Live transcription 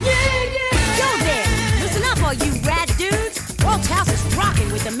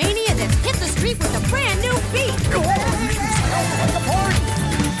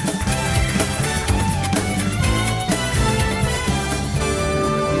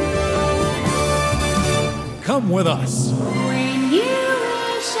come with us. When you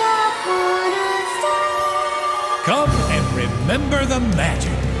wish upon a star. Come and remember the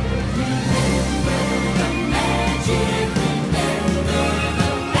magic. Remember the magic. Remember the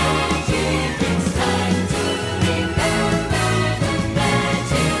magic. It's time to remember the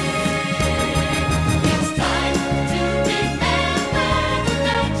magic. It's time to remember the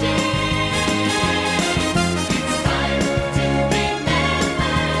magic. It's time to remember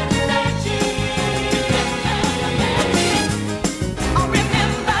the magic. Oh,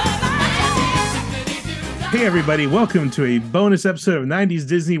 remember the magic. Hey everybody, welcome to a bonus episode of 90s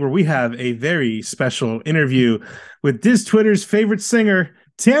Disney where we have a very special interview with Diz Twitter's favorite singer,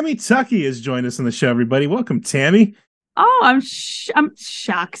 Tammy Tuckey has joined us on the show, everybody. Welcome, Tammy. Oh, I'm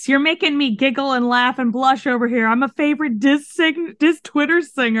shucks. You're making me giggle and laugh and blush over here. I'm a favorite Diz Twitter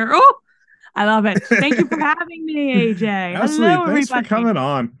singer. Oh, I love it. Thank you for having me, AJ. Absolutely. Hello, Thanks everybody. for coming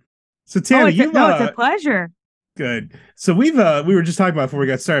on. So Tammy, it's a pleasure. Good. So we were just talking about before we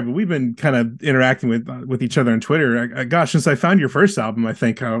got started, but we've been kind of interacting with each other on Twitter. Gosh, since I found your first album, I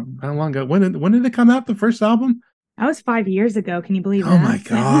think how long ago? When did it come out? The first album? That was 5 years ago. Can you believe that? Oh my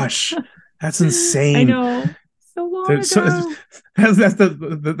gosh, that's insane. I know. So long ago.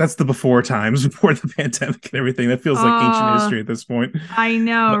 That's the before times, before the pandemic and everything. That feels like ancient history at this point. I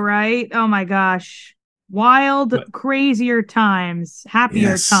know, right? Oh my gosh. Wild, crazier times,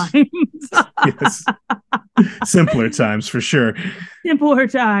 happier times. Yes. Simpler times for sure. Simpler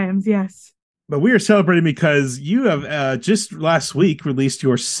times, yes. But we are celebrating because you have just last week released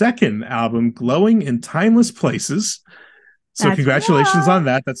your second album, Glowing in Timeless Places. So That's congratulations right. on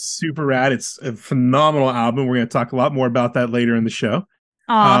that. That's super rad. It's a phenomenal album. We're going to talk a lot more about that later in the show.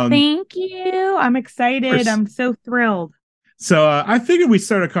 Oh, thank you. I'm excited. I'm so thrilled. So I figured we'd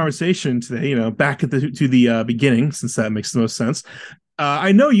start a conversation today, back at the beginning, since that makes the most sense.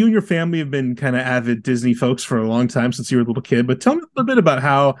 I know you and your family have been kind of avid Disney folks for a long time since you were a little kid, but tell me a little bit about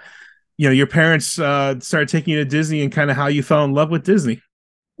how, your parents started taking you to Disney and kind of how you fell in love with Disney.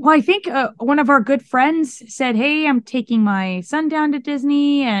 Well, I think one of our good friends said, "Hey, I'm taking my son down to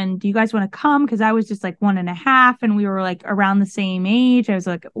Disney, and do you guys want to come?" Because I was just like 1.5, and we were like around the same age. I was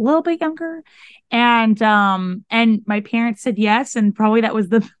like a little bit younger, and my parents said yes, and probably that was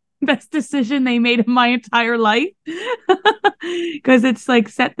the best decision they made in my entire life, because it's like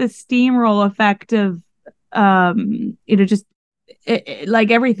set the steamroll effect of just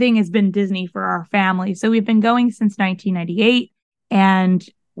like everything has been Disney for our family. So we've been going since 1998, and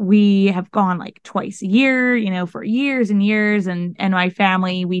we have gone like twice a year, for years and years. And my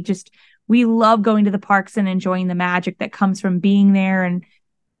family, we love going to the parks and enjoying the magic that comes from being there and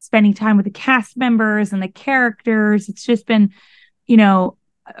spending time with the cast members and the characters. It's just been,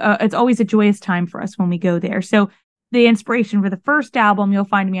 it's always a joyous time for us when we go there. So the inspiration for the first album, You'll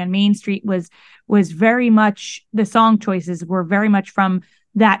Find Me on Main Street, was very much, the song choices were very much from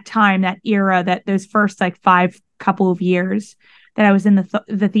that time, that era, that those first like 5 couple of years that I was in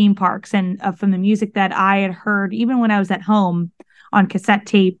the theme parks, and from the music that I had heard even when I was at home on cassette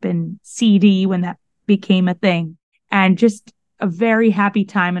tape and CD when that became a thing, and just a very happy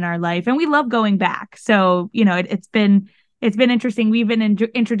time in our life. And we love going back. So, it's been interesting. We've been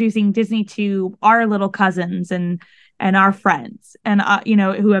introducing Disney to our little cousins and our friends, and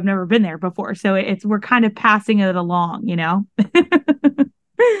who have never been there before. So we're kind of passing it along,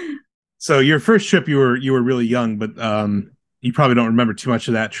 So your first trip, you were really young, but you probably don't remember too much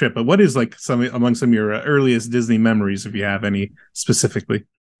of that trip. But what is like some of your earliest Disney memories, if you have any specifically?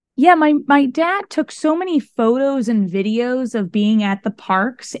 Yeah, my dad took so many photos and videos of being at the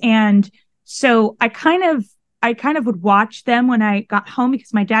parks, and so I kind of would watch them when I got home,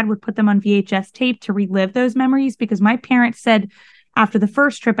 because my dad would put them on VHS tape to relive those memories, because my parents said after the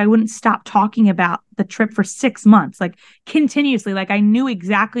first trip, I wouldn't stop talking about the trip for 6 months, like continuously. Like I knew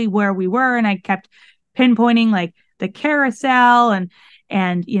exactly where we were, and I kept pinpointing like the carousel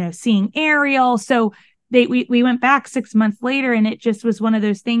and seeing Ariel. So we went back 6 months later, and it just was one of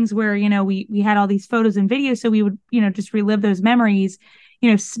those things where, we had all these photos and videos. So we would, just relive those memories,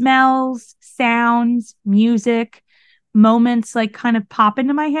 smells, sounds, music, moments like kind of pop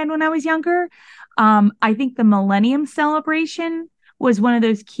into my head when I was younger. I think the Millennium Celebration was one of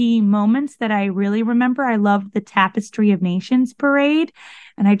those key moments that I really remember. I loved the Tapestry of Nations parade,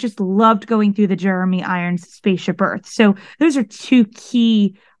 and I just loved going through the Jeremy Irons Spaceship Earth. So those are 2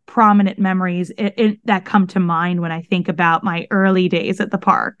 key prominent memories that come to mind when I think about my early days at the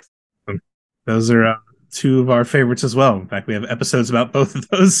parks. Those are 2 of our favorites as well. In fact, we have episodes about both of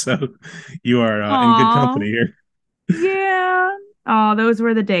those, so you are in good company here. Yeah. Oh, those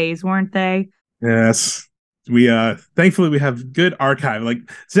were the days, weren't they? Yes. We thankfully we have good archive. Like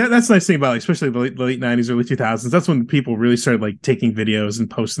so that's the nice thing about, like, especially the late 90s, early 2000s. That's when people really started like taking videos and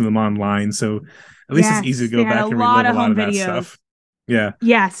posting them online. So at least it's easy to They go had back a and lot relive a of lot home of that videos. stuff. Yeah.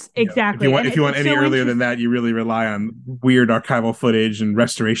 Yes, You know, exactly. if you want any so earlier than that, you really rely on weird archival footage and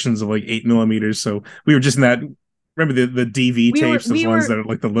restorations of like 8mm. So we were just in that. Remember the DV tapes, those ones that are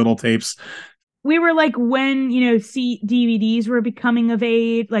like the little tapes. We were like when, DVDs were becoming of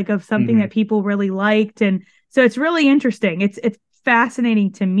age, like of something that people really liked. And so it's really interesting. It's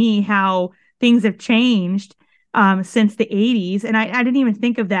fascinating to me how things have changed since the 80s. And I didn't even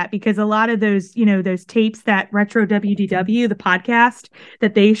think of that, because a lot of those, those tapes that Retro WDW, the podcast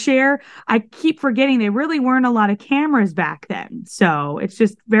that they share, I keep forgetting they really weren't a lot of cameras back then. So it's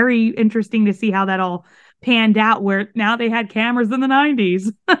just very interesting to see how that all panned out, where now they had cameras in the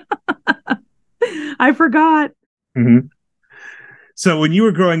 90s. I forgot. Mm-hmm. So when you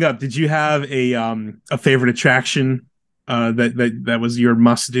were growing up, did you have a favorite attraction that was your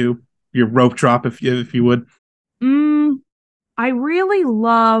must do, your rope drop, if you would? I really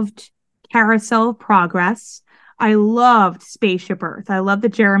loved Carousel of Progress. I loved Spaceship Earth. I love the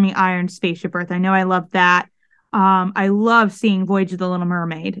Jeremy Irons Spaceship Earth. I know I love that. I love seeing Voyage of the Little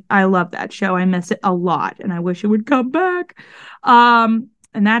Mermaid. I love that show. I miss it a lot, and I wish it would come back.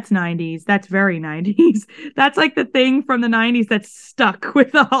 And that's 90s. That's very 90s. That's like the thing from the 90s that's stuck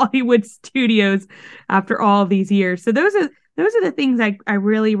with the Hollywood studios after all of these years. So those are the things I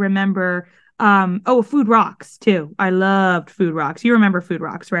really remember. Food Rocks too. I loved Food Rocks. You remember Food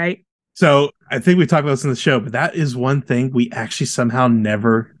Rocks, right? So I think we talked about this in the show, but that is one thing we actually somehow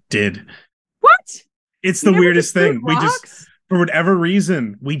never did. What? It's the weirdest thing. We just, for whatever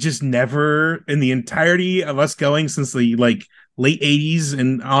reason, we just never, in the entirety of us going since the like late 80s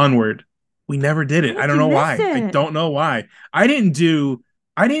and onward, we never did it. I don't know why. I don't know why. I didn't do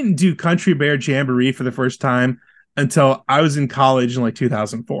Country Bear Jamboree for the first time until I was in college in like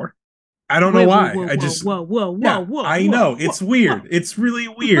 2004. I don't know why. I know. It's weird. It's really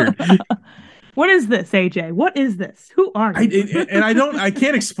weird. What is this, AJ? What is this? Who are you? I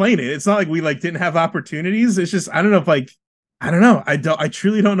can't explain it. It's not like we like didn't have opportunities. It's just, I don't know if like, I don't know. I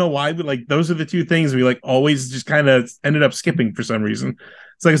truly don't know why, but like those are the two things we like always just kind of ended up skipping for some reason.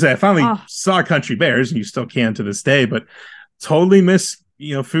 So like I said, I finally saw Country Bears, and you still can to this day, but totally miss,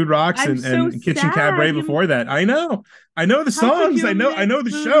 Food Rocks and Kitchen Cabaret before that. I know the songs. I know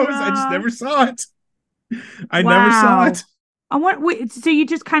the shows. I just never saw it. I never saw it. So you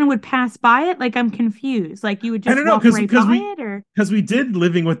just kind of would pass by it? Like, I'm confused. Like you would just walk right by it, or because we did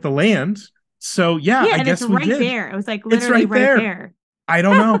Living with the Land. So yeah, I guess we did. There. It was like literally right there. I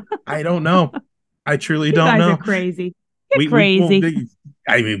don't know. I truly don't know. You guys are crazy. You're crazy.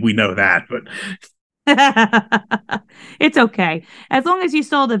 We know that, but it's okay. As long as you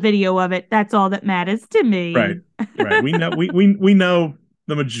saw the video of it, that's all that matters to me. Right. We know we know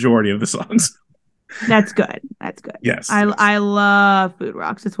the majority of the songs. That's good. Yes. I love Food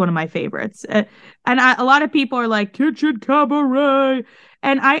Rocks. It's one of my favorites. A lot of people are like Kitchen Cabaret,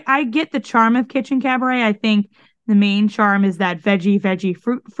 and I get the charm of Kitchen Cabaret. I think the main charm is that veggie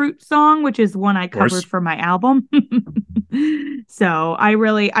fruit song, which is one I covered for my album. So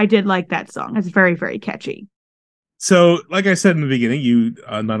I did like that song. It's very, very catchy. So, like I said in the beginning, you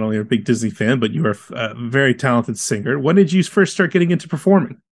not only are a big Disney fan, but you are a very talented singer. When did you first start getting into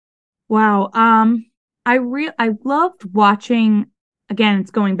performing? Wow. I loved watching, again,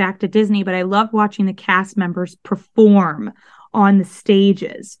 it's going back to Disney, but I loved watching the cast members perform on the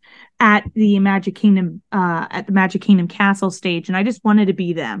stages at the Magic Kingdom Castle stage. And I just wanted to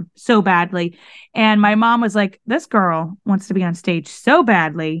be them so badly. And my mom was like, this girl wants to be on stage so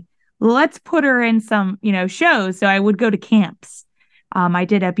badly. Let's put her in some, shows. So I would go to camps. I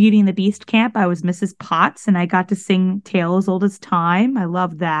did a Beauty and the Beast camp. I was Mrs. Potts, and I got to sing Tale as Old as Time. I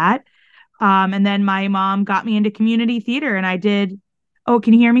love that. And then my mom got me into community theater, and I did. Oh,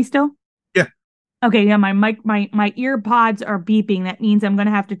 can you hear me still? Yeah. Okay. Yeah. My ear pods are beeping. That means I'm going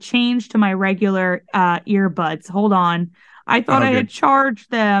to have to change to my regular earbuds. Hold on. I thought I had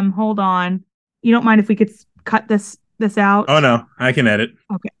charged them. Hold on. You don't mind if we could cut this out? Oh no, I can edit.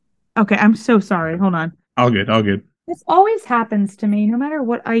 Okay. I'm so sorry. Hold on. All good. This always happens to me, no matter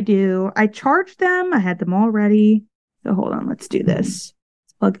what I do. I charged them. I had them all ready. So hold on. Let's do this.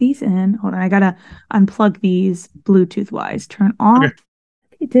 Let's plug these in. Hold on. I gotta unplug these Bluetooth wise. Turn off.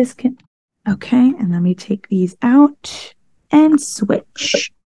 Okay. Disconnect. Okay. And let me take these out and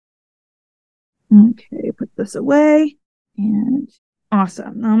switch. Okay. Put this away. And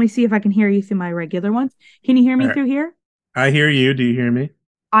awesome. Now let me see if I can hear you through my regular ones. Can you hear me through here? I hear you. Do you hear me?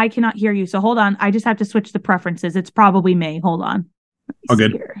 I cannot hear you. So hold on. I just have to switch the preferences. It's probably me. Hold on. All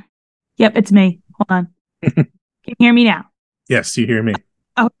good. Here. Yep, it's me. Hold on. Can you hear me now? Yes, you hear me.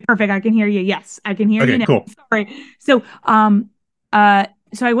 Oh, perfect. I can hear you. Yes, I can hear you Okay, now. cool. Sorry. So,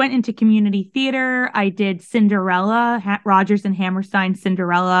 so I went into community theater. I did Cinderella, Rogers and Hammerstein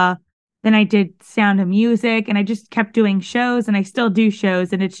Cinderella. Then I did Sound of Music, and I just kept doing shows, and I still do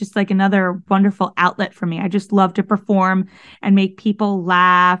shows, and it's just like another wonderful outlet for me. I just love to perform and make people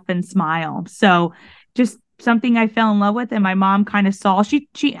laugh and smile. So, just something I fell in love with, and my mom kind of saw. She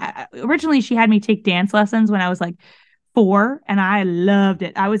originally she had me take dance lessons when I was like 4, and I loved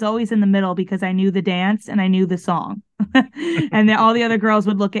it. I was always in the middle because I knew the dance and I knew the song. And then all the other girls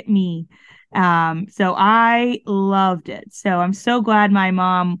would look at me. So I loved it. So I'm so glad my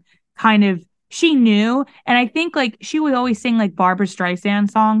mom kind of she knew. And I think like she would always sing like Barbara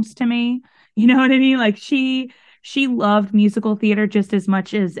Streisand songs to me. You know what I mean? Like she loved musical theater just as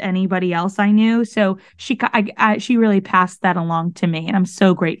much as anybody else I knew. So she really passed that along to me, and I'm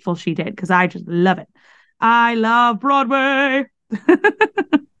so grateful she did because I just love it. I love Broadway.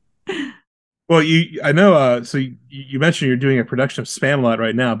 Well, I know. So you mentioned you're doing a production of Spamalot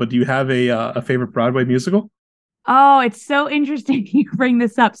right now, but do you have a favorite Broadway musical? Oh, it's so interesting you bring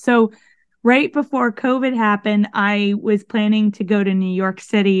this up. So, right before COVID happened, I was planning to go to New York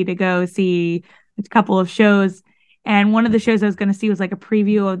City to go see a couple of shows. And one of the shows I was going to see was like a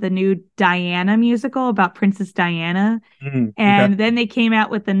preview of the new Diana musical about Princess Diana. Okay. And then they came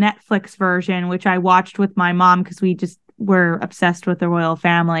out with the Netflix version, which I watched with my mom because we just were obsessed with the royal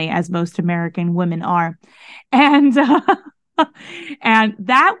family, as most American women are. And and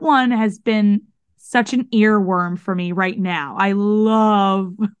that one has been such an earworm for me right now. I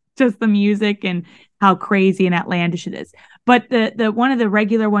love just the music and how crazy and outlandish it is. But the one of the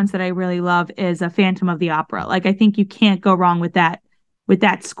regular ones that I really love is a Phantom of the Opera. Like I think you can't go wrong with that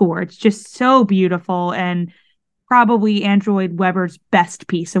score. It's just so beautiful and probably Android Weber's best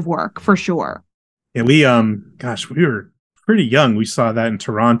piece of work for sure. Yeah, gosh, we were pretty young. We saw that in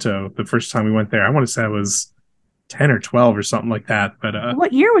Toronto the first time we went there. I want to say I was 10 or 12 or something like that. But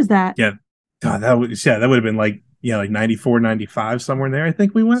What year was that? yeah, God, that would have been like, yeah, like 94, 95, somewhere in there. I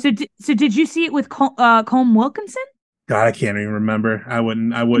think we went. So did you see it with Colm Wilkinson? God, I can't even remember. I wouldn't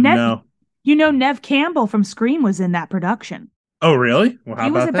know. You know, Nev Campbell from Scream was in that production. Oh, really? Well, how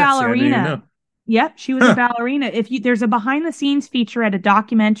She was about a that? See, I didn't even ballerina. know. Yep, she was a Huh. ballerina. There's a behind the scenes feature at a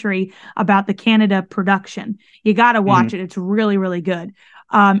documentary about the Canada production. You got to watch Mhm. it. It's really, really good.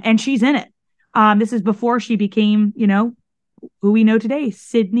 And she's in it. This is before she became, who we know today,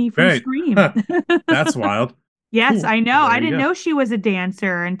 Sydney from Right. Scream. Huh. That's wild. Yes, Cool. I know. Well, I there you didn't go. know she was a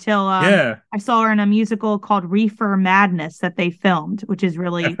dancer until Yeah, I saw her in a musical called Reefer Madness that they filmed, which is I've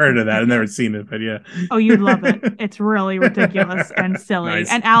really heard of that. I've never seen it, but yeah. oh, you'd love it. It's really ridiculous and silly. Nice.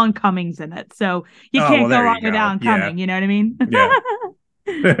 And Alan Cumming's in it. So you Oh, well, can't go there wrong you with go. Alan Yeah. Cumming, you know what I mean?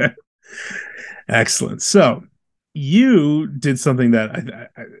 Yeah. Excellent. So you did something that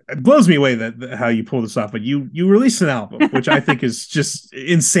it blows me away that how you pull this off, but you released an album, which I think is just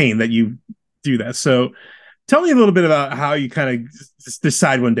insane that you do that. So tell me a little bit about how you kind of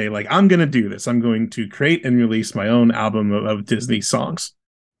decide one day, like, I'm going to do this. I'm going to create and release my own album of Disney songs.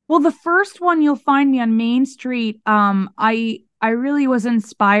 Well, the first one you'll find me on Main Street. I really was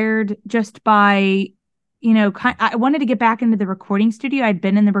inspired just by, I wanted to get back into the recording studio. I'd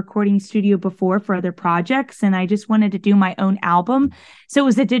been in the recording studio before for other projects, and I just wanted to do my own album. So it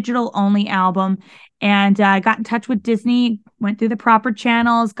was a digital only album, and I got in touch with Disney, went through the proper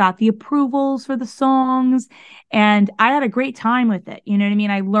channels, got the approvals for the songs, and I had a great time with it. You know what I mean?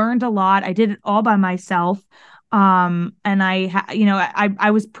 I learned a lot. I did it all by myself. And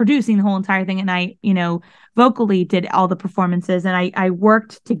I was producing the whole entire thing, and I vocally did all the performances, and I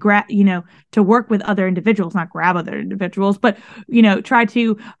worked to work with other individuals, not grab other individuals, but try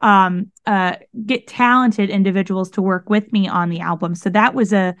to get talented individuals to work with me on the album. So that was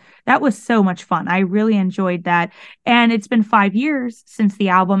so much fun. I really enjoyed that. And it's been 5 years since the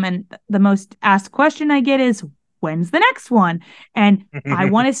album, and the most asked question I get is, when's the next one? And I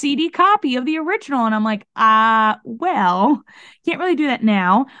want a CD copy of the original. And I'm like, well, can't really do that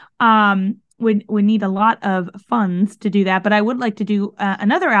now. Would need a lot of funds to do that, but I would like to do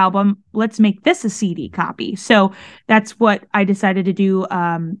another album. Let's make this a CD copy. So that's what I decided to do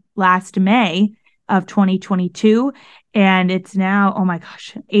last May of 2022. And it's now, oh my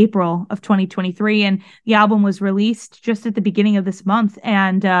gosh, April of 2023. And the album was released just at the beginning of this month.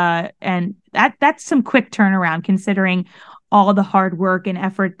 And that's some quick turnaround considering all the hard work and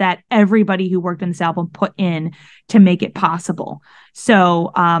effort that everybody who worked on this album put in to make it possible.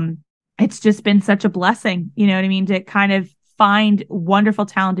 So it's just been such a blessing, you know what I mean, to kind of find wonderful,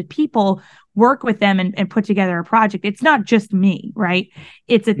 talented people, work with them and put together a project. It's not just me, right?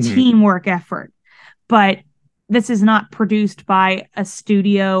 It's a teamwork effort. but this is not produced by a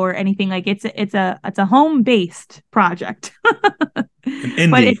studio or anything. Like it's a home-based project. An But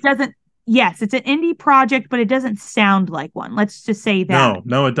indie. it doesn't, yes, it's an indie project, but it doesn't sound like one. Let's just say that.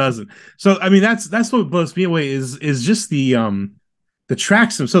 No, it doesn't. So I mean, that's what blows me away is just the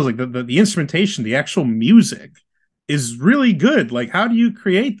tracks themselves, like the instrumentation, the actual music is really good. Like, how do you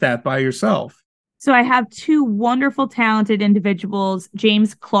create that by yourself? So I have two wonderful, talented individuals,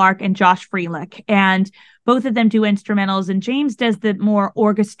 James Clark and Josh Freelick, and both of them do instrumentals. And James does the more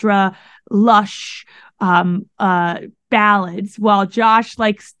orchestra, lush ballads, while Josh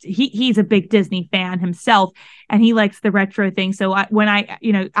likes he's a big Disney fan himself, and he likes the retro thing. So when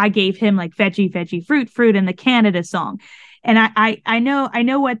I gave him like veggie, fruit, and the Canada song. And I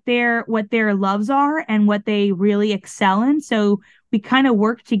know what their loves are and what they really excel in. So we kind of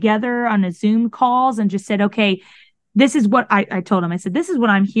worked together on a Zoom calls and just said, okay, this is what I told him. I said, this is what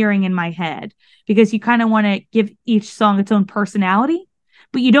I'm hearing in my head, because you kind of want to give each song its own personality,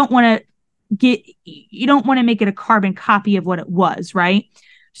 but you don't want to make it a carbon copy of what it was. Right.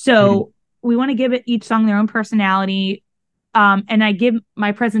 So we want to give it each song their own personality. And I give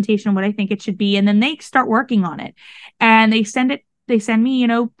my presentation what I think it should be. And then they start working on it, and they send me,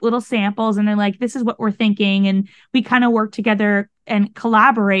 little samples, and they're like, this is what we're thinking. And we kind of work together and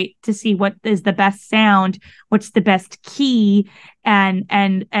collaborate to see what is the best sound, what's the best key, and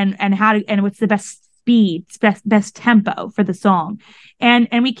how to, and what's the best speed, best tempo for the song. And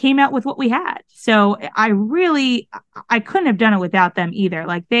we came out with what we had. So I couldn't have done it without them either.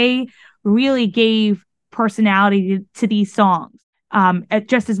 Like, they really gave personality to these songs,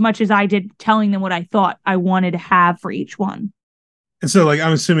 just as much as I did telling them what I thought I wanted to have for each one. And so, like,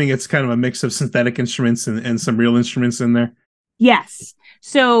 I'm assuming it's kind of a mix of synthetic instruments and some real instruments in there. Yes.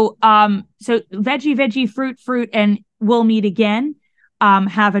 So veggie, fruit, and We'll Meet Again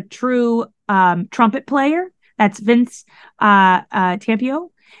have a true trumpet player. That's Vince Tampio.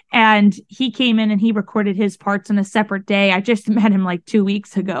 And he came in and he recorded his parts on a separate day. I just met him like 2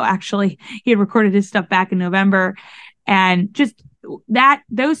 weeks ago, actually. He had recorded his stuff back in November. And just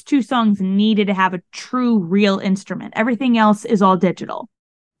those two songs needed to have a true, real instrument. Everything else is all digital.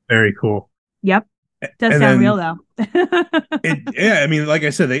 Very cool. Yep. Does sound real though. Yeah, I mean, like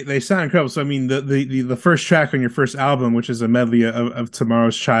I said, they sound incredible. So I mean, the first track on your first album, which is a medley of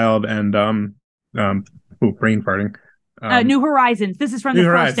Tomorrow's Child and brain farting. New Horizons. This is from the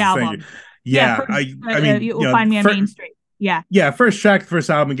first album. Yeah, first, I mean, you'll find me on Main Street. Yeah, first track, first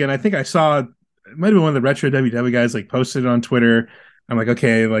album again. I think I saw it might have been one of the retro WW guys like posted it on Twitter. I'm like,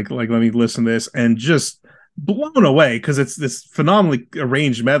 okay, like let me listen to this, and just blown away because it's this phenomenally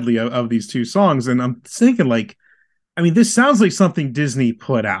arranged medley of these two songs. And I'm thinking, like, I mean, this sounds like something Disney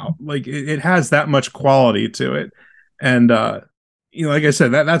put out. Like, it has that much quality to it. And like I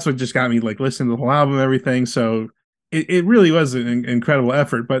said, that's what just got me like listening to the whole album and everything. So it really was an incredible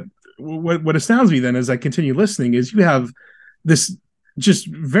effort. But what astounds me then as I continue listening is you have this just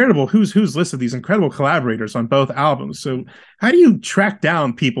veritable who's list of these incredible collaborators on both albums. So how do you track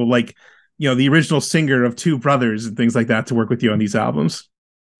down people like, the original singer of Two Brothers and things like that to work with you on these albums?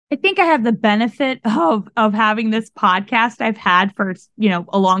 I think I have the benefit of having this podcast I've had for,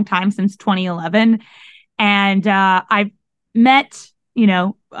 a long time, since 2011. And I've met,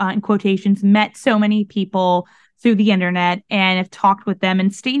 in quotations, met so many people through the internet and have talked with them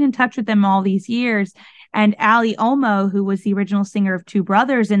and stayed in touch with them all these years. And Ali Olmo, who was the original singer of Two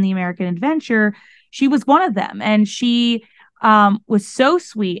Brothers in the American Adventure, she was one of them. And she was so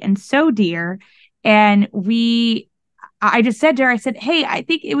sweet and so dear. And I just said to her, I said, hey, I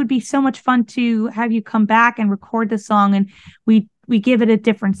think it would be so much fun to have you come back and record the song, and we give it a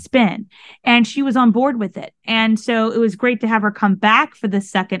different spin. And she was on board with it. And so it was great to have her come back for the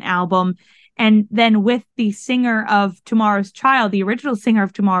second album. And then with the singer of Tomorrow's Child, the original singer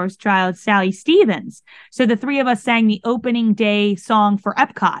of Tomorrow's Child, Sally Stevens. So the three of us sang the opening day song for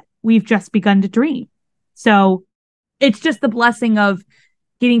Epcot, We've Just Begun to Dream. So it's just the blessing of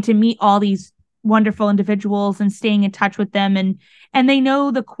getting to meet all these wonderful individuals and staying in touch with them. And they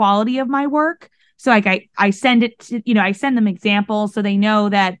know the quality of my work. So like I send it to, I send them examples so they know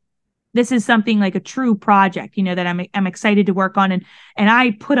that this is something like a true project, that I'm excited to work on. And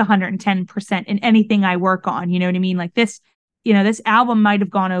I put 110% in anything I work on, you know what I mean? Like this, this album might've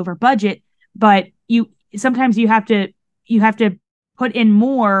gone over budget, but sometimes you have to put in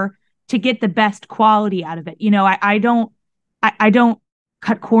more to get the best quality out of it. I don't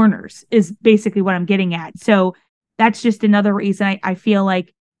cut corners is basically what I'm getting at. So that's just another reason I feel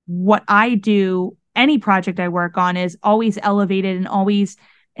like what I do, any project I work on, is always elevated and always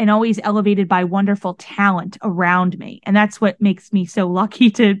elevated by wonderful talent around me. And that's what makes me so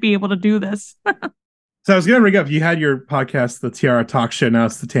lucky to be able to do this. So I was gonna bring up, you had your podcast, the Tiara Talk Show. Now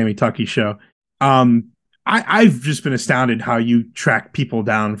it's the Tammy Tuckey Show. I've just been astounded how you track people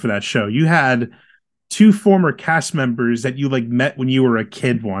down for that show. You had two former cast members that you like met when you were a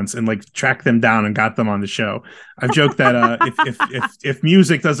kid once, and like tracked them down and got them on the show. I've joked that if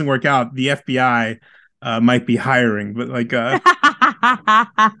music doesn't work out, the FBI might be hiring, but like like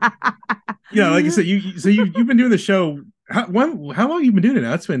I said, you've been doing the show. How long have you been doing it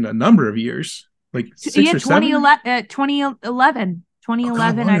now? It's been a number of years, like 6 or 7. 2011. Oh, God,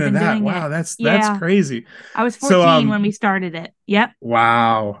 2011 I've been doing wow, it. that's crazy. I was 14 when we started it. Yep.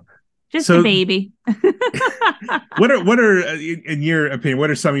 Wow. Just a baby. What are in your opinion, what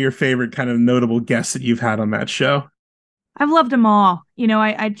are some of your favorite kind of notable guests that you've had on that show? I've loved them all.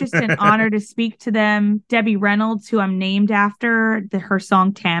 I just an honor to speak to them. Debbie Reynolds, who I'm named after, her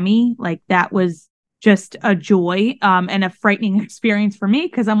song Tammy, like that was just a joy and a frightening experience for me,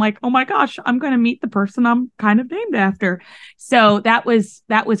 because I'm like, oh my gosh, I'm going to meet the person I'm kind of named after. So that was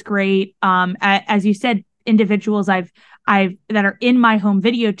great. As you said, individuals I've that are in my home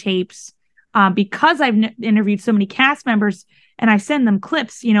videotapes, because I've interviewed so many cast members, and I send them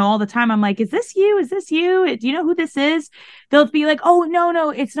clips, all the time. I'm like, is this you? Is this you? Do you know who this is? They'll be like, oh,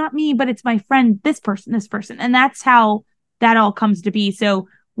 no, it's not me, but it's my friend, this person. And that's how that all comes to be. So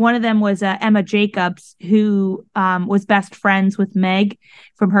one of them was Emma Jacobs, who was best friends with Meg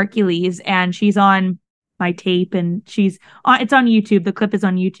from Hercules, and she's on my tape, and it's on YouTube. The clip is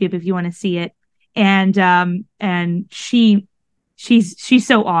on YouTube if you want to see it. And she's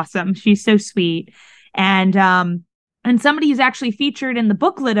so awesome. She's so sweet. And somebody who's actually featured in the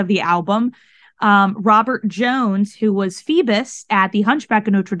booklet of the album, Robert Jones, who was Phoebus at the Hunchback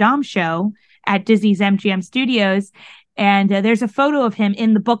of Notre Dame show at Disney's MGM Studios. And there's a photo of him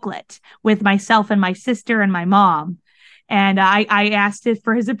in the booklet with myself and my sister and my mom. And I asked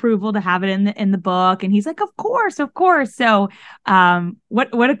for his approval to have it in the book, and he's like, of course. So,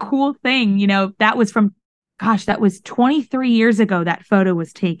 what a cool thing, that was that was 23 years ago that photo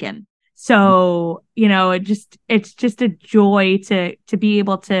was taken. So, it's just a joy to be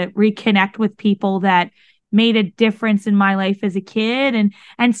able to reconnect with people that made a difference in my life as a kid,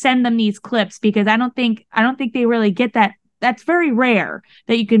 and send them these clips, because I don't think they really get that. That's very rare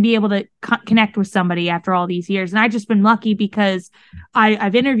that you can be able to connect with somebody after all these years. And I've just been lucky because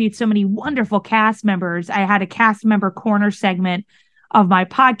I've interviewed so many wonderful cast members. I had a cast member corner segment of my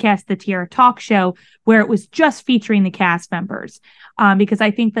podcast, the Tiara Talk Show, where it was just featuring the cast members, because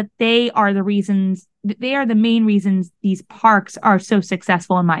I think that they are the main reasons these parks are so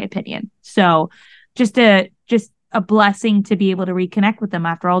successful, in my opinion. So just a blessing to be able to reconnect with them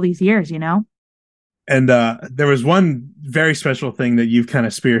after all these years, And there was one very special thing that you've kind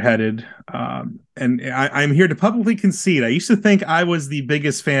of spearheaded. And I'm here to publicly concede, I used to think I was the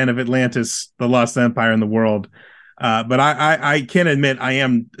biggest fan of Atlantis, the Lost Empire in the world. But I can admit I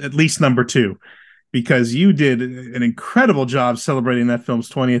am at least number 2, because you did an incredible job celebrating that film's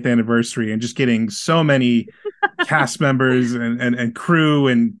 20th anniversary, and just getting so many cast members and crew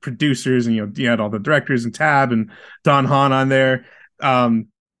and producers. And, you had all the directors and Tab and Don Hahn on there.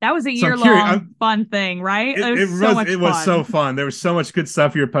 That was a year-long fun thing, right? It was so fun. There was so much good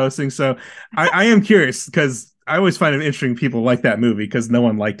stuff you were posting. So I am curious, because I always find it interesting people like that movie, because no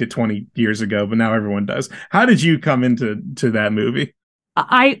one liked it 20 years ago, but now everyone does. How did you come into that movie?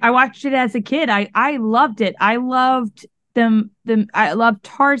 I watched it as a kid. I loved it. I loved them. I loved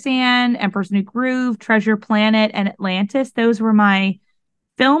Tarzan, Emperor's New Groove, Treasure Planet, and Atlantis. Those were my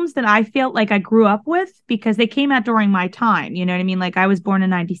films that I felt like I grew up with, because they came out during my time. You know what I mean? Like, I was born in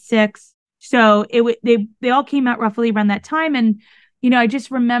 96. So they all came out roughly around that time. And, I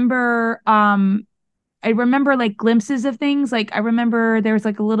just remember, I remember like glimpses of things. Like, I remember there was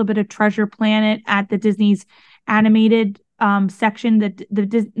like a little bit of Treasure Planet at the Disney's animated section,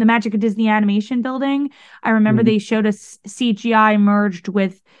 the Magic of Disney Animation building. I remember they showed us CGI merged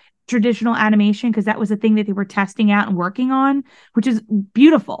with traditional animation, because that was a thing that they were testing out and working on, which is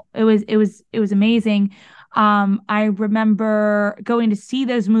beautiful. It was amazing. I remember going to see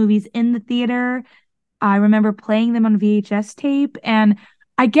those movies in the theater. I remember playing them on VHS tape, and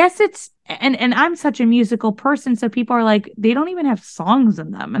I guess and I'm such a musical person, so people are like, they don't even have songs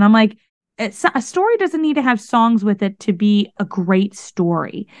in them, and I'm like, a story doesn't need to have songs with it to be a great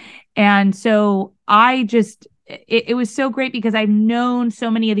story. And so it was so great, because I've known so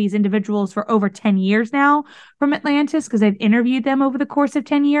many of these individuals for over 10 years now from Atlantis, because I've interviewed them over the course of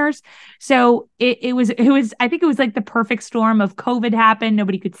 10 years. So it was, I think it was like the perfect storm of COVID happened.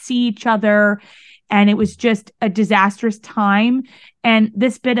 Nobody could see each other, and it was just a disastrous time. And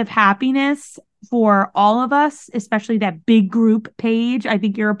this bit of happiness for all of us, especially that big group page I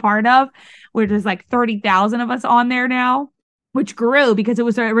think you're a part of, where there's like 30,000 of us on there now, which grew because it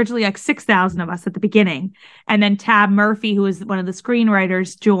was originally like 6,000 of us at the beginning. And then Tab Murphy, who was one of the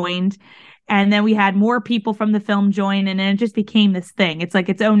screenwriters, joined. And then we had more people from the film join, and then it just became this thing. It's like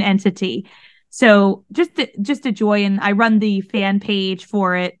its own entity. So just a joy. And I run the fan page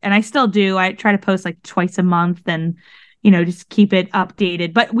for it, and I still do. I try to post like twice a month and, just keep it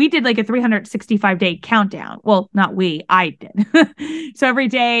updated. But we did like a 365-day countdown. Well, not we, I did. So every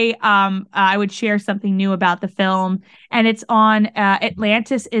day I would share something new about the film. And it's on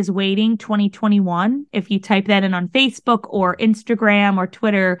Atlantis is Waiting 2021. If you type that in on Facebook or Instagram or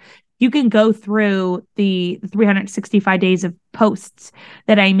Twitter, you can go through the 365 days of posts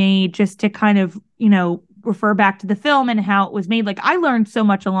that I made just to kind of, refer back to the film and how it was made. Like, I learned so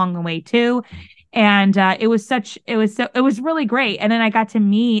much along the way too. And it was really great. And then I got to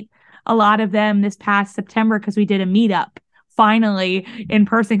meet a lot of them this past September because we did a meetup finally in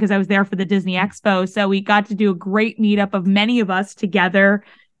person because I was there for the Disney Expo. So we got to do a great meetup of many of us together.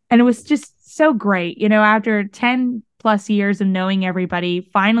 And it was just so great. After 10 plus years of knowing everybody,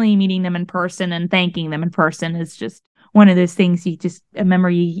 finally meeting them in person and thanking them in person is just one of those things a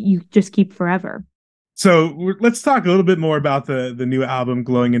memory you just keep forever. So let's talk a little bit more about the new album,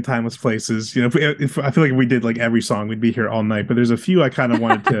 Glowing in Timeless Places. If I feel like if we did like every song, we'd be here all night. But there's a few I kind of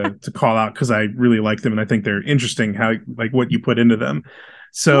wanted to call out because I really like them and I think they're interesting how like what you put into them.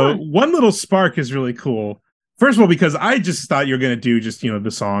 So One Little Spark is really cool. First of all, because I just thought you were going to do just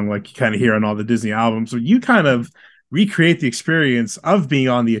the song like you kind of hear on all the Disney albums. So you kind of recreate the experience of being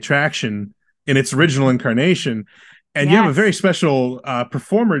on the attraction in its original incarnation. And you have a very special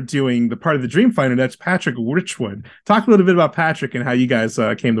performer doing the part of the Dreamfinder. That's Patrick Richwood. Talk a little bit about Patrick and how you guys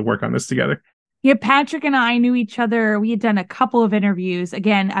came to work on this together. Yeah, Patrick and I knew each other. We had done a couple of interviews.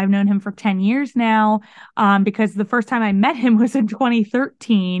 Again, I've known him for 10 years now because the first time I met him was in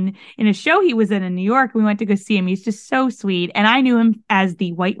 2013 in a show he was in New York. We went to go see him. He's just so sweet. And I knew him as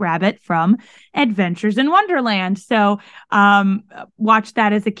the White Rabbit from Adventures in Wonderland. So watched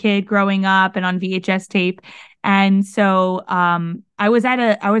that as a kid growing up and on VHS tape. And so I was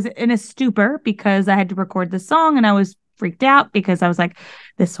in a stupor because I had to record the song and I was freaked out because I was like,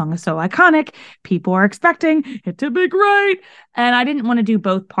 this song is so iconic. People are expecting it to be great. And I didn't want to do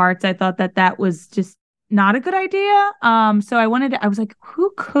both parts. I thought that was just not a good idea. So I was like,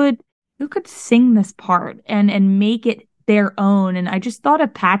 who could sing this part and make it their own? And I just thought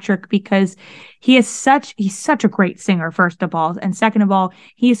of Patrick because he's such a great singer, first of all. And second of all,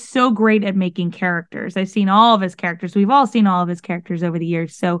 he is so great at making characters. I've seen all of his characters. We've all seen all of his characters over the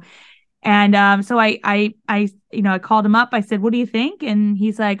years. So I called him up. I said, what do you think? And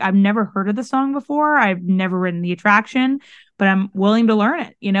he's like, I've never heard of the song before. I've never ridden the attraction, but I'm willing to learn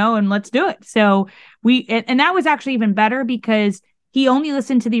it, and let's do it. So and that was actually even better because he only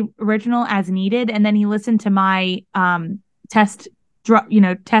listened to the original as needed. And then he listened to my test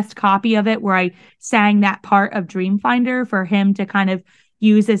copy of it where I sang that part of Dreamfinder for him to kind of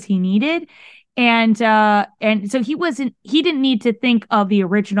use as he needed. And so he didn't need to think of the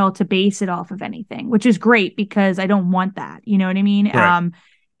original to base it off of anything, which is great because I don't want that. You know what I mean? Right.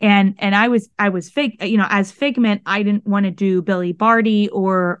 And I was as Figment, I didn't want to do Billy Barty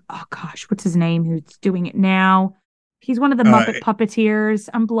or, oh gosh, what's his name? Who's doing it now? He's one of the Muppet puppeteers.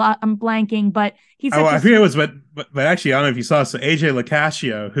 I'm blanking, but he's. I forget it was, but actually, I don't know if you saw. So AJ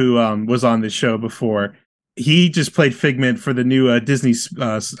Locascio, who was on this show before, he just played Figment for the new Disney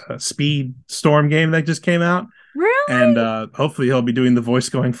Speed Storm game that just came out. Really? And hopefully he'll be doing the voice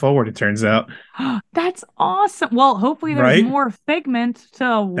going forward, it turns out. That's awesome. Well, hopefully there's more Figment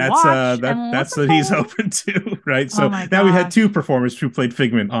to watch. That's what he's hoping to, right? So now we had two performers who played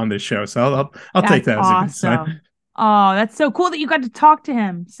Figment on this show. So I'll take that as a good sign. Oh, that's so cool that you got to talk to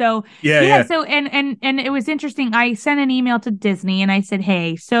him. So yeah. So and it was interesting. I sent an email to Disney and I said,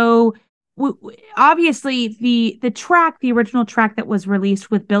 hey, so obviously the original track that was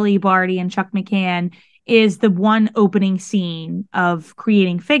released with Billy Barty and Chuck McCann is the one opening scene of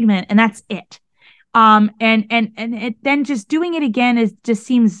creating Figment, and that's it. And it, then just doing it again just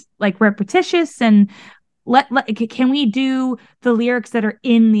seems like repetitious. And can we do the lyrics that are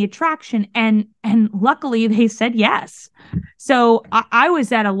in the attraction? And luckily they said yes. So I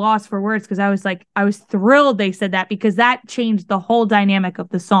was at a loss for words because I was thrilled they said that because that changed the whole dynamic of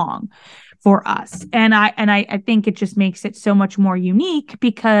the song for us. And I think it just makes it so much more unique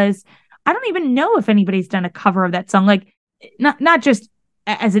because I don't even know if anybody's done a cover of that song. Like not just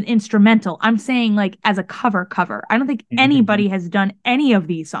as an instrumental. I'm saying like as a cover. I don't think anybody has done any of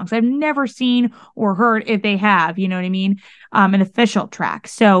these songs. I've never seen or heard if they have, you know what I mean? An official track.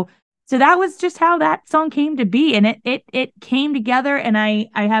 So So that was just how that song came to be. And it came together, and I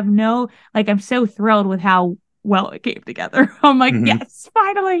have no, like, I'm so thrilled with how well it came together. I'm like, yes,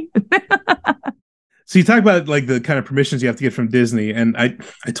 finally. So you talk about like the kind of permissions you have to get from Disney, and I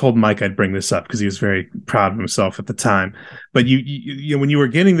told Mike I'd bring this up because he was very proud of himself at the time. But you know, when you were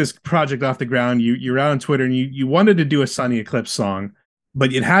getting this project off the ground, you were out on Twitter and you wanted to do a Sunny Eclipse song,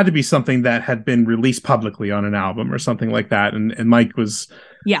 but it had to be something that had been released publicly on an album or something like that. And Mike was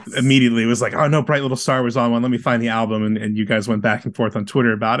immediately was like, oh no, Bright Little Star was on one. Let me find the album. And you guys went back and forth on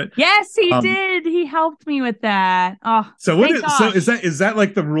Twitter about it. Yes, he did. He helped me with that. Oh, so is that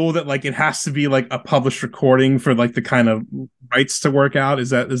like the rule that like it has to be like a published recording for like the kind of rights to work out? Is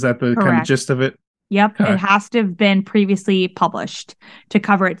that the Correct. kind of gist of it? Yep, it has to have been previously published to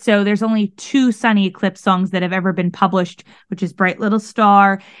cover it. So there's only 2 Sunny Eclipse songs that have ever been published, which is Bright Little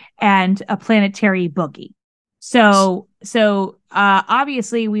Star and A Planetary Boogie. So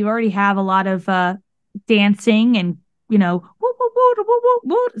obviously we already have a lot of dancing and, you know, woo, woo, woo, woo, woo,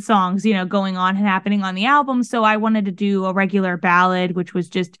 woo, songs, you know, going on and happening on the album. So I wanted to do a regular ballad, which was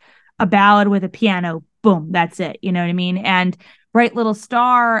just a ballad with a piano. Boom, that's it. You know what I mean? And Bright Little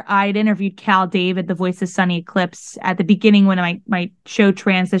Star, I'd interviewed Cal David, the voice of Sunny Eclipse, at the beginning when my show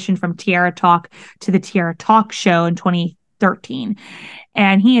transitioned from Tiara Talk to the Tiara Talk show in 2013.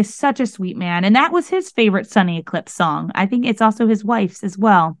 And he is such a sweet man. And that was his favorite Sunny Eclipse song. I think it's also his wife's as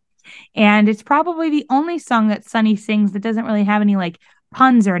well. And it's probably the only song that Sunny sings that doesn't really have any like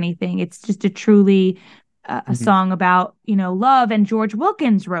puns or anything. It's just a truly a song about, you know, love. And George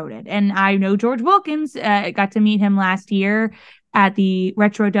Wilkins wrote it. And I know George Wilkins, got to meet him last year at the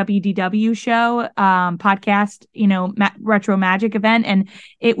Retro WDW show podcast, you know, Retro Magic event. And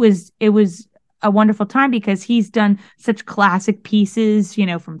it was a wonderful time because he's done such classic pieces, you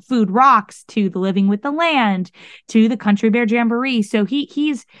know, from Food Rocks to The Living with the Land to the Country Bear Jamboree. So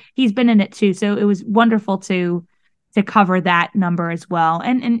he's been in it too. So it was wonderful to cover that number as well.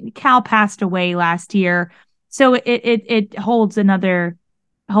 And Cal passed away last year. So it holds another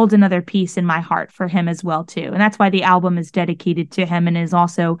piece in my heart for him as well too. And that's why the album is dedicated to him and is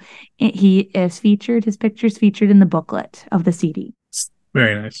also, his picture's featured in the booklet of the CD.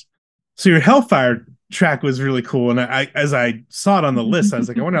 Very nice. So your Hellfire track was really cool, and as I saw it on the list, I was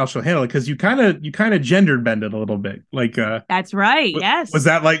like, I wonder how she'll handle it, because you kind of gender bend it a little bit. Like that's right. Yes. Was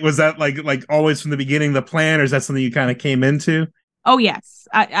that like always from the beginning the plan, or is that something you kind of came into? Oh yes,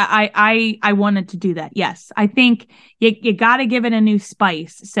 I wanted to do that. Yes, I think you got to give it a new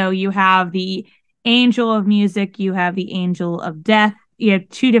spice. So you have the angel of music, you have the angel of death. You have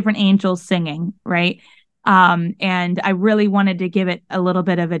 2 different angels singing, right? And I really wanted to give it a little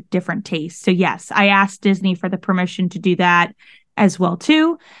bit of a different taste. So yes, I asked Disney for the permission to do that as well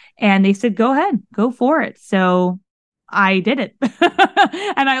too. And they said, go ahead, go for it. So I did it.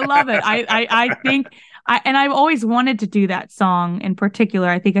 And I love it. I think and I've always wanted to do that song in particular.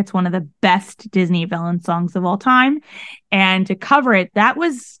 I think it's one of the best Disney villain songs of all time. And to cover it, that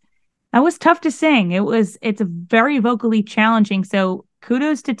was tough to sing. It's a very vocally challenging. So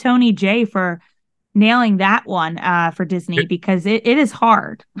kudos to Tony J for nailing that one for Disney, because it is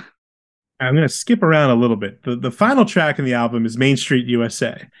hard. I'm going to skip around a little bit. The final track in the album is Main Street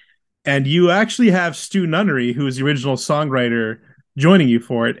USA. And you actually have Stu Nunnery, who is the original songwriter, joining you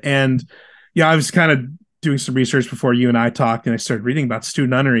for it. And yeah, I was kind of doing some research before you and I talked, and I started reading about Stu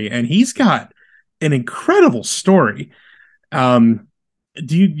Nunnery, and he's got an incredible story. Do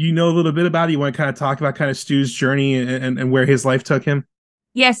you know a little bit about it? You want to kind of talk about kind of Stu's journey and where his life took him?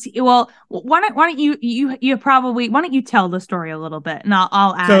 Yes. Well, why don't you tell the story a little bit, and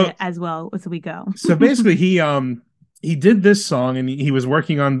I'll add it as well as we go. So basically, he did this song, and he was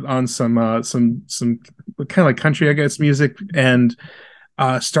working on some kind of like country, I guess, music, and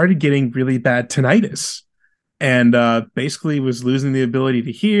started getting really bad tinnitus, and basically was losing the ability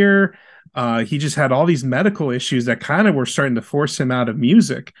to hear. He just had all these medical issues that kind of were starting to force him out of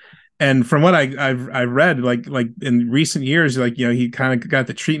music. And from what I've read, like in recent years, like, you know, he kind of got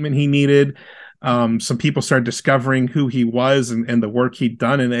the treatment he needed. Some people started discovering who he was and the work he'd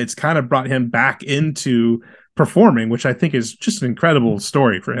done, and it's kind of brought him back into performing, which I think is just an incredible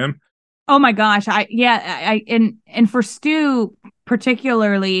story for him. Oh my gosh. And for Stu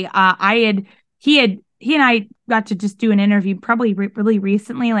particularly, he and I got to just do an interview probably really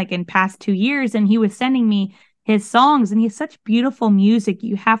recently, like in past 2 years. And he was sending me his songs, and he has such beautiful music.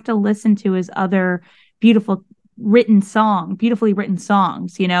 You have to listen to his other beautifully written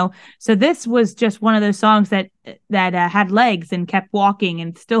songs, you know? So this was just one of those songs that had legs and kept walking,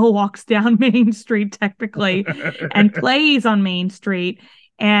 and still walks down Main Street technically and plays on Main Street.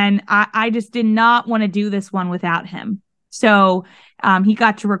 And I just did not want to do this one without him. So he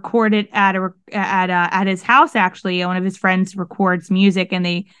got to record it at his house. Actually, one of his friends records music, and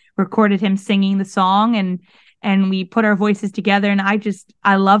they recorded him singing the song, and we put our voices together. And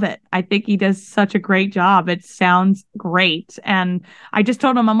I love it. I think he does such a great job. It sounds great. And I just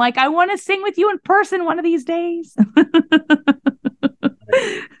told him, I'm like, I want to sing with you in person one of these days.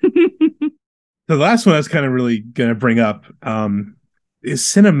 The last one I was kind of really going to bring up is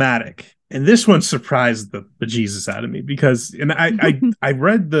cinematic. And this one surprised the bejesus out of me because, and I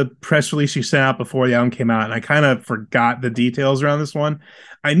read the press release you sent out before the album came out, and I kind of forgot the details around this one.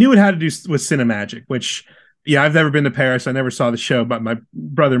 I knew it had to do with Cinemagic, which, yeah, I've never been to Paris. I never saw the show, but my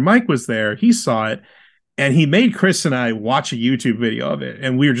brother Mike was there. He saw it, and he made Chris and I watch a YouTube video of it,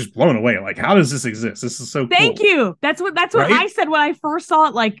 and we were just blown away. Like, how does this exist? This is so cool. Thank you. That's what right? I said when I first saw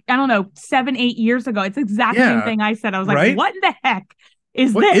it, like, I don't know, 7-8 years ago. It's the exact same thing I said. I was like, what in the heck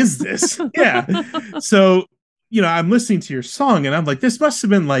what is this? Yeah. So, I'm listening to your song, and I'm like, this must have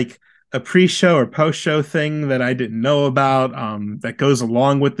been like a pre-show or post-show thing that I didn't know about, that goes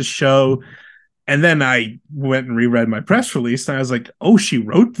along with the show. And then I went and reread my press release, and I was like, oh, she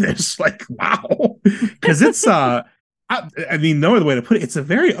wrote this. Like, wow. Because it's, I mean, no other way to put it, it's a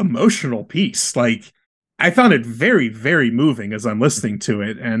very emotional piece. Like, I found it very, very moving as I'm listening to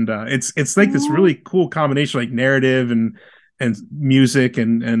it. And it's like this really cool combination, like narrative and music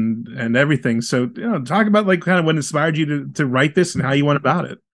and everything. So, talk about like kind of what inspired you to write this and how you went about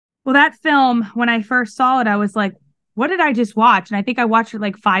it. Well, that film, when I first saw it, I was like, what did I just watch? And I think I watched it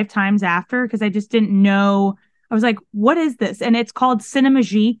like 5 times after, because I just didn't know. I was like, what is this? And it's called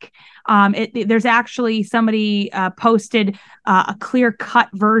Cinemagique. There's actually somebody posted a clear-cut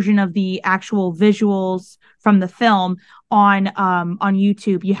version of the actual visuals from the film on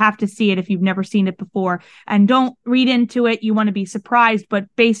YouTube. You have to see it if you've never seen it before. And don't read into it. You want to be surprised. But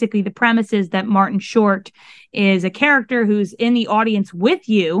basically, the premise is that Martin Short is a character who's in the audience with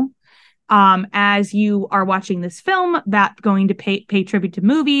you as you are watching this film about going to pay tribute to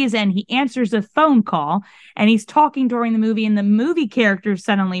movies, and he answers a phone call, and he's talking during the movie, and the movie characters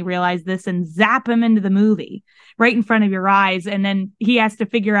suddenly realize this and zap him into the movie right in front of your eyes, and then he has to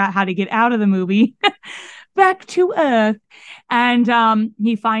figure out how to get out of the movie back to Earth, and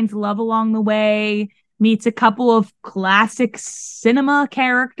he finds love along the way, meets a couple of classic cinema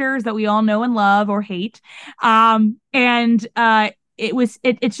characters that we all know and love or hate,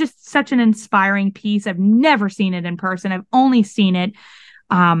 it's just such an inspiring piece. I've never seen it in person. I've only seen it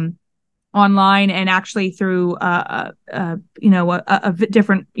online and actually through a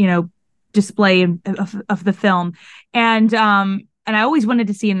different display of the film, and I always wanted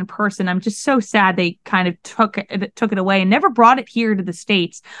to see it in person. I'm just so sad they kind of took it away and never brought it here to the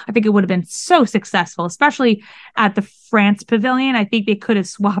States. I think it would have been so successful, especially at the France Pavilion. I think they could have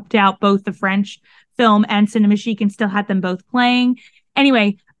swapped out both the French film and Cinemagique and still had them both playing.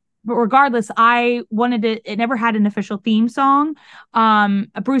 Anyway, but regardless, it never had an official theme song.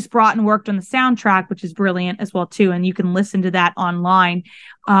 Bruce Broughton worked on the soundtrack, which is brilliant as well too, and you can listen to that online.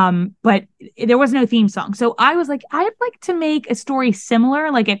 But there was no theme song. So I was like, I'd like to make a story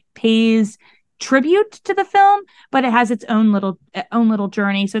similar, like it pays tribute to the film, but it has its own little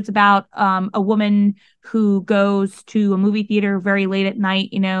journey. So it's about a woman who goes to a movie theater very late at night,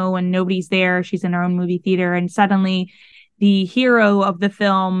 and nobody's there. She's in her own movie theater, and suddenly the hero of the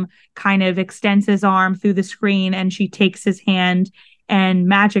film kind of extends his arm through the screen, and she takes his hand, and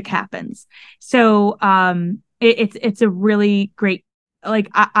magic happens. So it's a really great, like,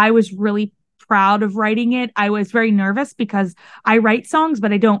 I was really proud of writing it. I was very nervous because I write songs,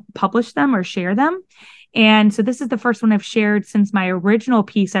 but I don't publish them or share them. And so this is the first one I've shared since my original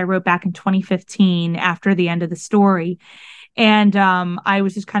piece I wrote back in 2015 after the end of the story. And I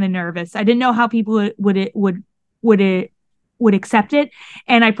was just kind of nervous. I didn't know how people would accept it.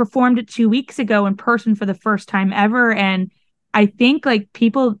 And I performed it 2 weeks ago in person for the first time ever. And I think like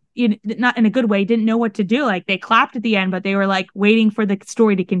people, not in a good way, didn't know what to do. Like they clapped at the end, but they were like waiting for the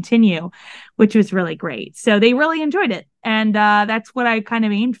story to continue, which was really great. So they really enjoyed it. And that's what I kind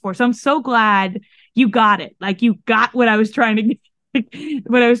of aimed for. So I'm so glad you got it. Like you got what I was trying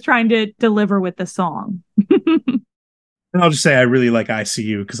to deliver with the song. And I'll just say I really like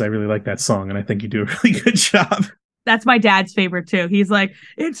ICU because I really like that song, and I think you do a really good job. That's my dad's favorite too. He's like,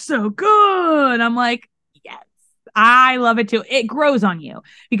 it's so good. I'm like, yes, I love it too. It grows on you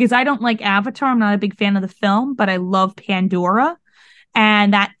because I don't like Avatar. I'm not a big fan of the film, but I love Pandora.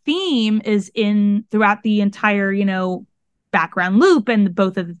 And that theme is in throughout the entire, background loop and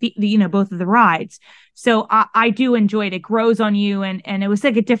both of the rides. So I do enjoy it. It grows on you, and it was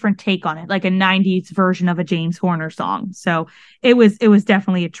like a different take on it, like a 90s version of a James Horner song. So it was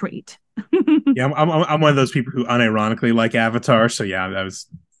definitely a treat. Yeah, I'm one of those people who unironically like Avatar. So yeah, I was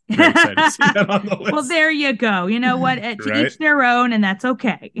very excited to see that on the list. Well, there you go. You know what? To Right? each their own, and that's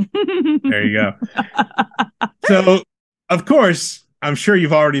okay. There you go. So, of course, I'm sure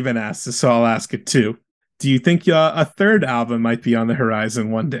you've already been asked this, so I'll ask it too. Do you think a third album might be on the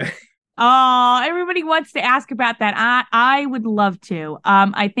horizon one day? Oh, everybody wants to ask about that. I would love to.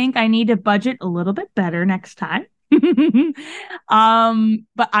 I think I need to budget a little bit better next time. But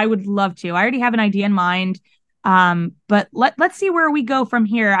I would love to. I already have an idea in mind. But let's see where we go from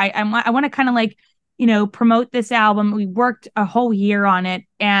here. I want to kind of like, promote this album. We worked a whole year on it,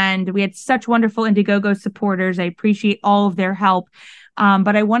 and we had such wonderful Indiegogo supporters. I appreciate all of their help.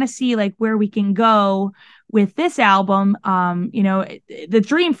 But I want to see like where we can go with this album. The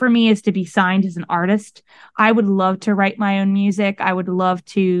dream for me is to be signed as an artist. I would love to write my own music. I would love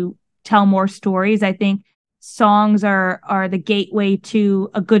to tell more stories. I think songs are the gateway to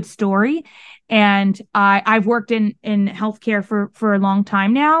a good story. And I've worked in healthcare for a long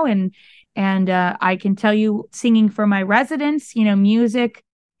time now, and I can tell you, singing for my residents, music,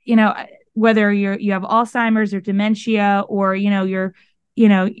 whether you have Alzheimer's or dementia, or you're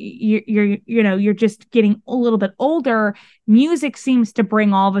just getting a little bit older, music seems to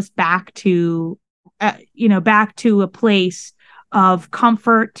bring all of us back to back to a place of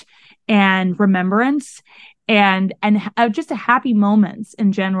comfort and remembrance, and just a happy moments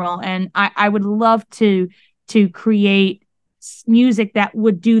in general. And I would love to create music that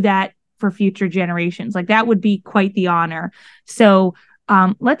would do that for future generations. Like, that would be quite the honor. So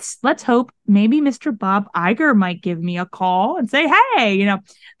let's hope maybe Mr. Bob Iger might give me a call and say, hey,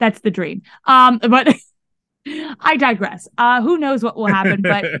 that's the dream. But I digress. Who knows what will happen,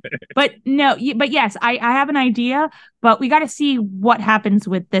 but yes, I have an idea, but we got to see what happens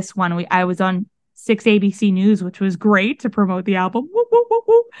with this one. I was on 6 ABC News, which was great to promote the album. Woo, woo, woo,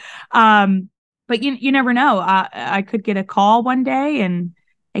 woo. But you never know. I could get a call one day and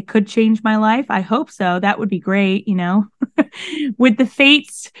it could change my life. I hope so. That would be great, Would the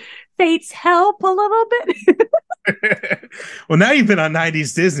fates help a little bit? Well, now you've been on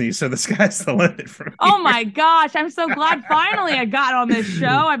 90s Disney, so the sky's the limit for me. Oh my gosh, I'm so glad finally I got on this show.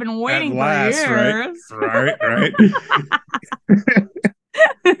 I've been waiting for years. Right.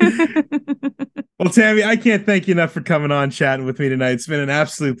 Well, Tammy, I can't thank you enough for coming on, chatting with me tonight. It's been an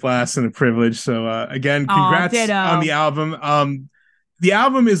absolute blast and a privilege. So again, congrats on the album. The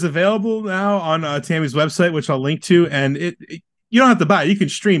album is available now on Tammy's website, which I'll link to, and you don't have to buy it. You can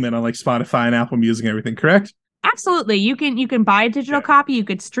stream it on like Spotify and Apple Music and everything, correct? Absolutely. You can buy a digital copy, you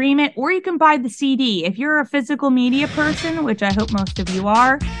could stream it, or you can buy the CD. If you're a physical media person, which I hope most of you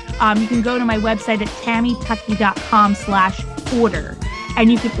are, you can go to my website at tammytuckey.com/order,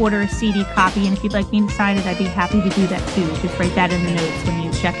 and you can order a CD copy. And if you'd like me to sign it, I'd be happy to do that too. Just write that in the notes when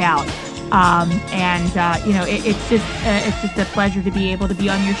you check out. It's just a pleasure to be able to be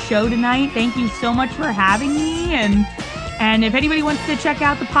on your show tonight. Thank you so much for having me. And if anybody wants to check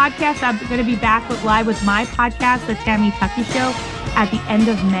out the podcast, I'm going to be back live with my podcast, The Tammy Tuckey Show, at the end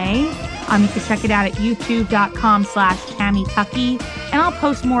of May. You can check it out at youtube.com/Tammy Tuckey. And I'll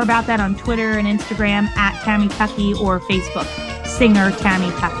post more about that on Twitter and Instagram at Tammy Tuckey, or Facebook, singer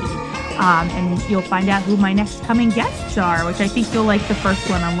Tammy Tuckey. And you'll find out who my next coming guests are, which I think you'll like the first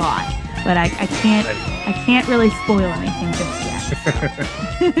one a lot. But I can't really spoil anything just yet.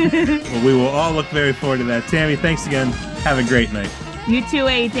 Well, we will all look very forward to that. Tammy, thanks again. Have a great night. You too,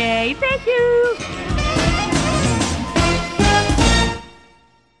 AJ. Thank you.